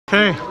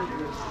Okay.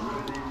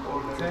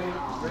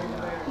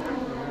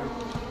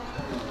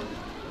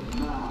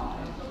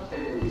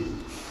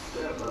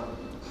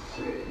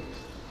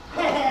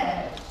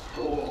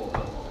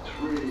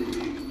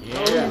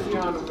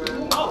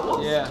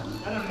 Yeah.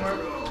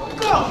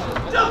 Go!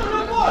 Jump in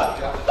the boy!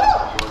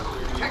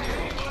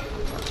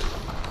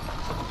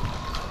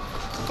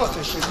 Fuck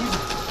this shit.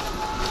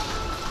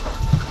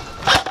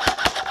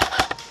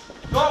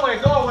 Go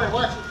away,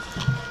 watch it.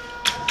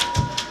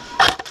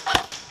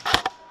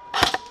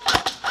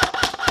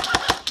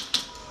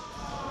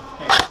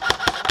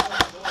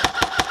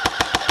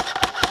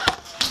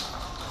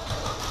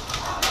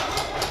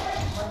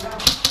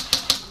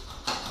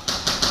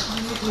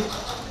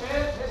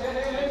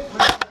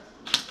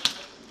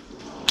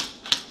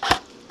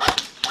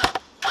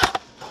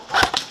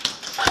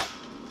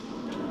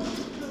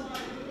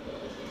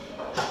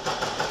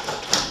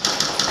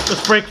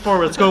 Let's break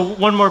forward. Let's go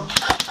one more.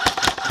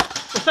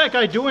 What's that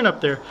guy doing up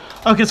there?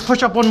 Okay, let's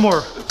push up one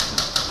more.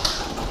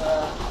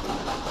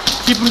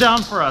 Keep him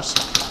down for us.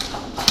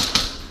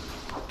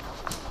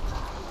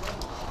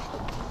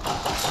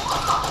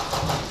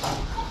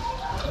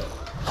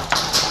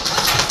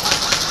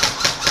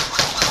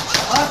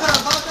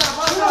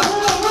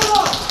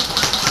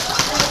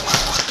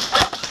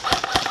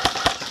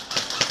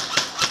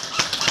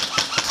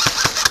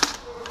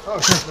 Oh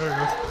shit, there he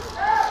goes.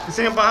 You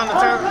see him behind the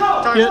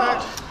tire Yeah.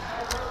 stacks?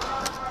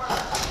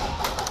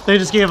 They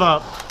just gave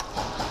up.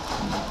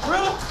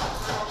 Really? I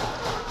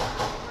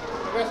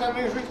guess that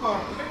means respawn.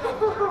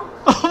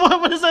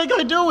 What is that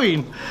guy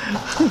doing?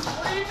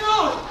 What are you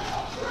doing?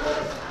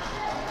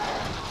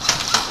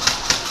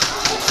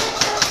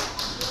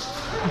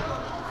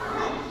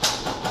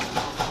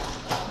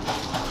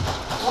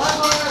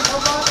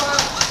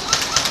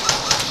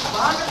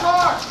 Behind the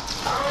car!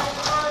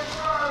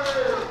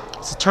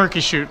 It's a turkey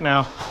shoot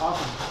now.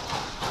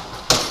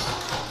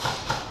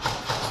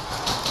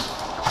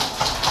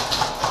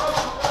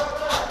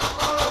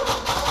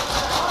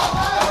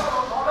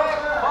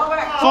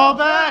 Fall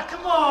back!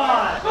 Come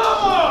on! Come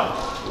on!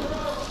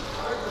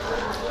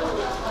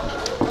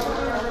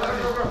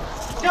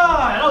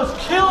 God, I was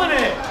killing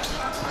it!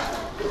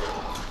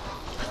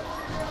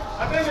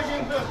 I think they're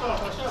getting pissed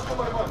off. I shot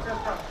somebody about 10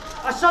 times.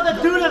 I shot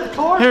that dude at the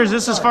car. Here, is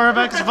this as far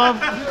back as above?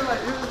 He was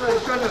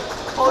like trying to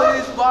hold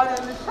his body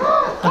in this.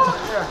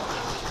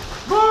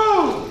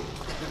 Boom!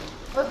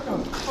 Let's go.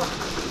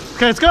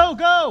 Okay, let's go,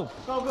 go!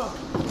 Go, go.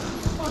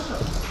 Push up.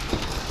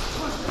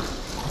 Push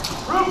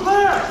it. Room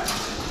clear!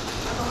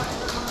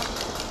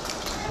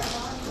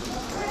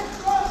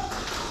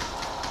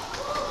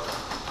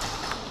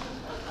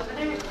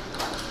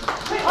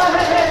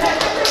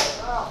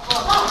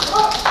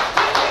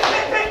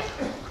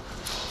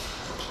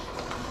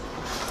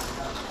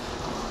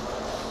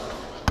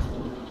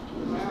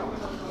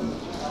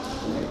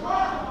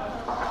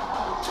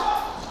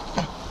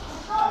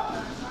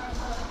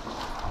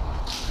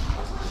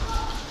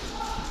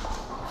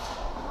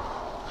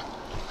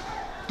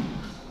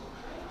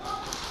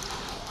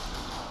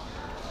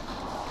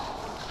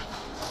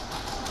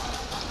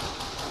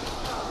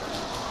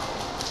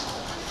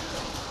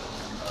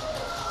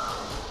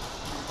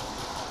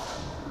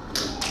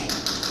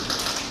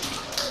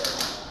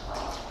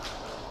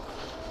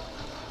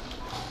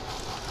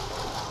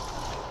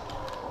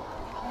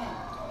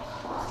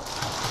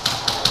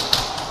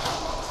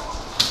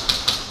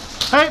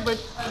 Hey, but...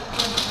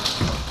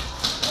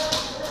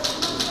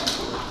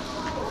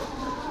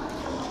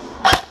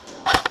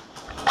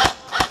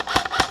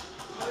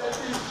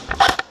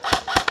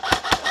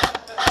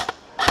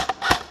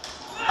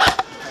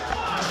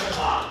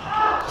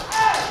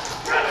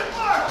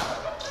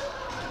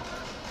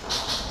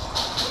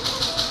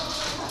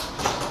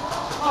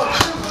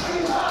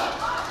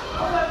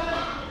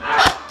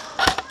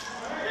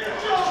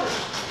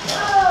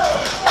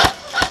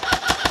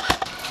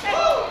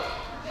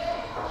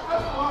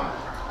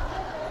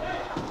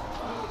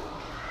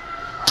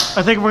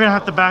 I think we're gonna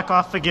have to back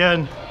off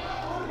again.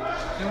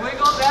 Can we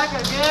go back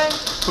again?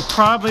 But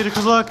probably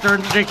because look,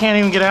 they can't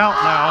even get out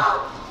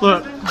now.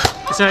 Look,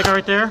 you see that guy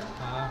right there?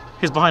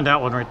 He's behind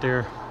that one right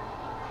there.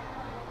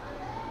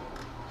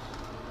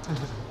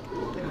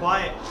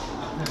 Quiet.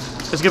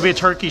 It's gonna be a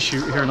turkey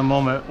shoot here in a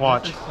moment.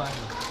 Watch.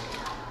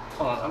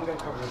 Hold on, I'm gonna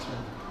cover this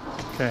one.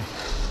 Okay.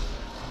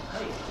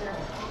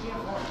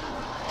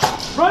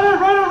 Runner,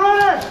 runner,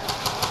 runner!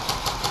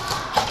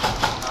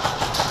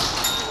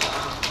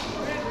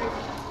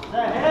 Is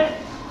that hit?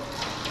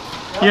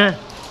 Yeah.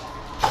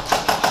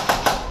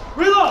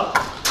 Reload!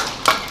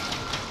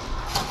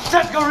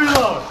 Set, go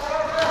reload!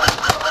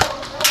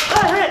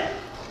 That hit!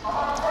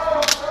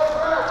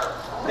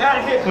 That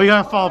hit! We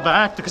gotta fall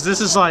back because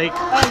this is like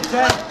Hey,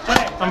 Jay,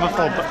 I'm gonna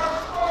fall back.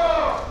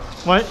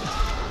 What?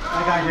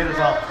 That guy hit us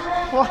off.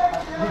 What?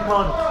 He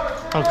called him.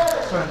 Okay.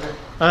 Surrender.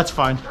 That's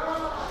fine.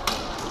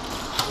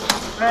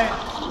 Bang,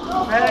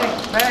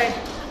 bang, bang.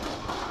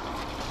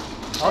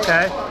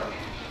 Okay.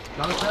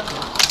 Don't accept it.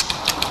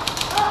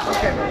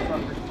 Okay,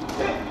 motherfucker.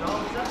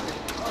 Don't accept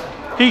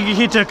it.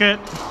 He took it.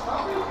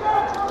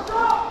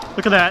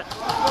 Look at that.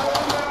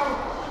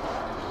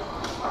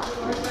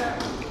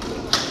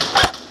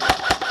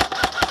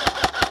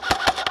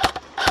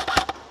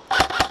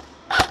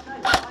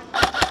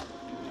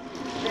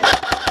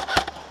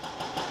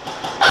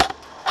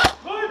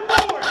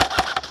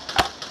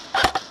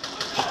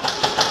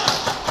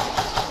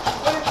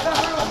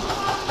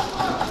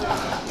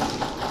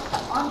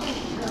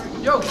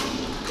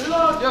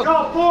 Yo,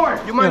 Go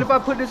forward. you mind if I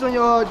put this on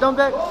your dump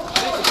bag?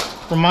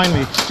 Remind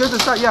me. Just a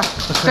start, yeah.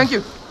 Thank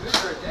you.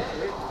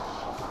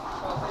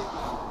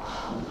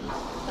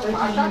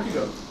 I shot you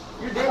though.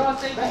 You're dead on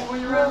safety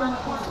when you're running around the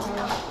corner.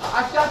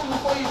 I shot you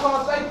before you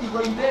called safety,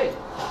 bro. You dead.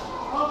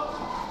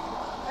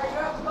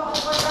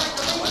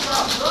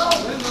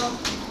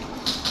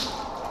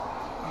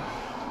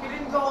 He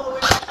didn't go all the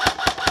way back.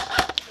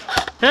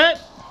 Hit!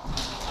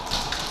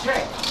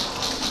 Check.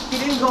 He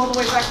didn't go all the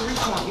way back to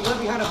respawn. He went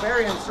behind a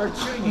barrier and started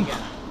shooting again.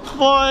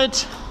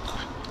 What?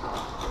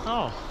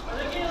 Oh. Are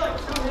they getting like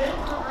 2 hits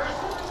per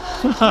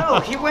person? No,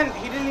 he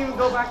didn't even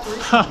go back to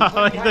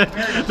respawn. He went behind a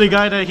barrier. The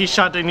guy that he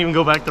shot didn't even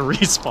go back to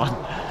respawn.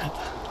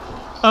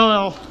 Oh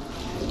well.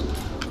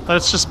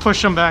 Let's just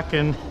push him back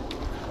in.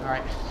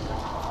 Alright.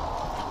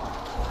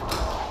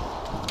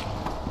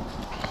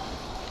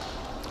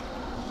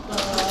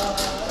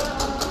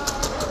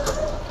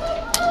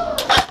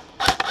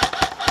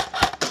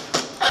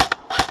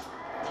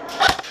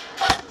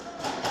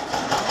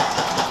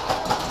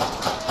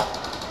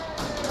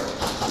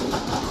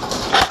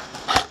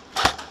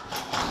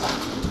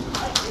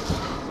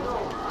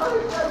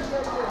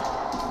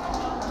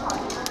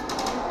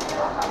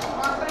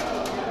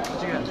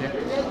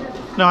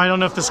 No, I don't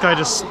know if this guy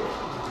just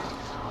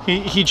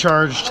he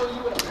charged.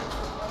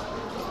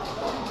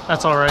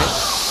 That's all right.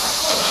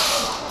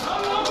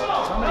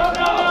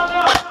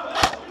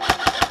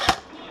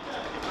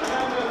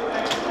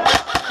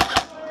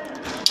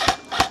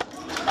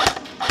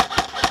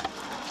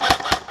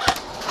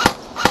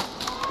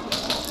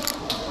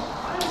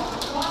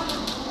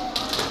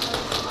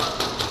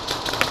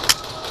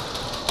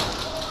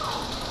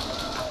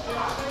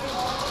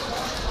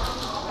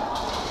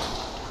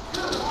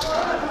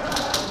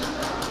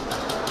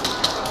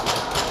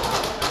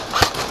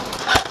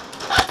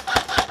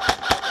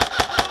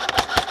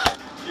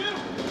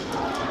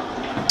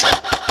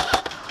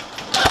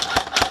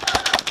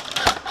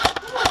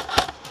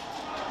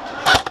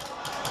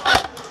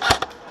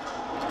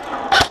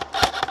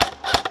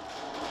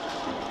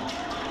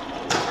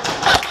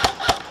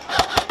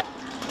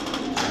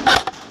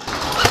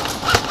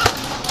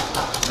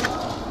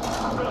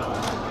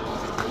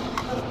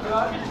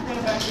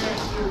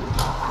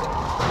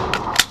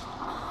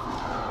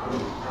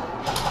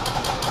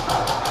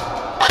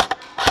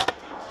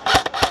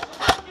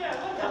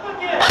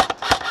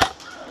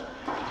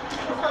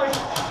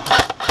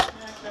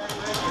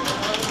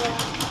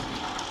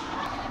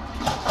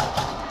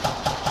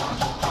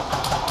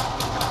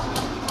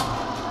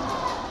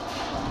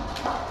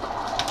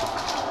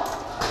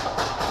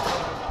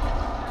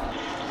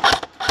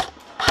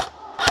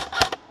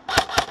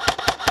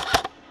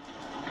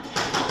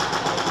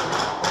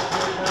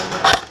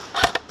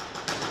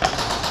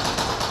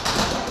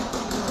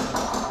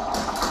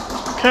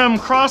 Okay, I'm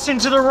crossing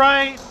to the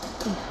right.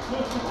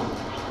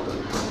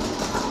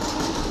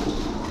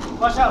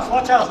 Watch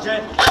out,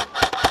 Jay.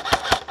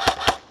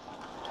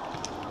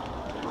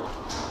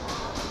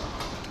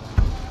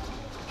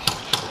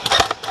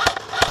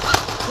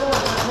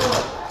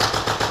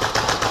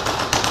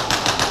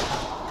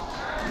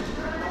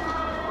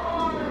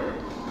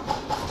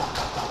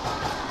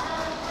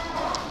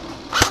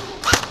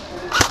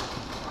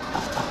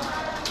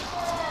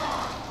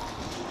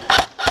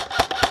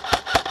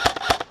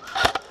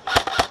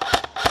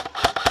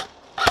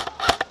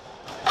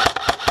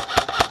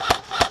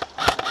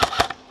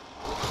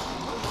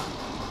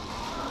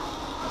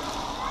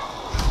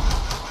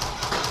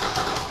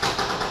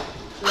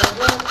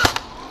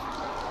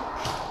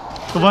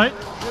 What?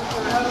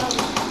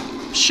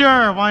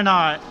 Sure, why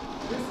not?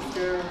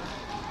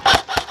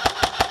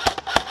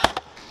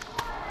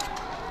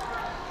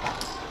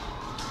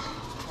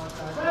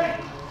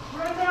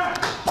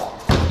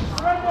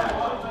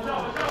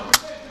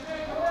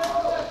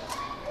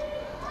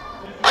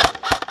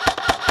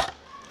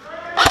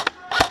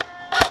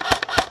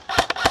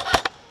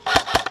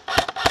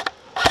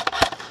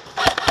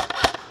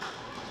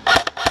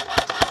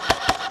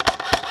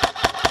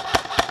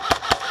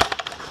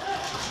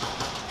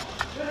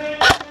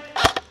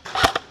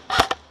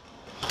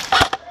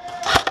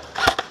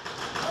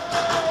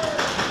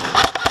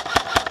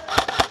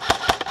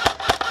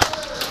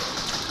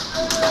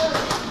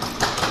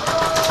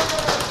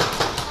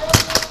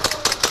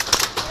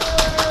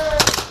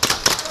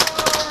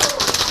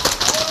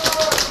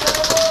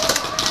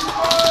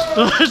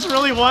 Just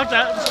really walked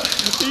out.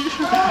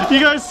 You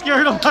guys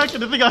scared him back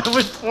and I think I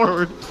went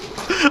forward.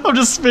 I'm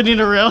just spinning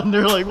around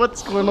there like,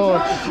 what's going on?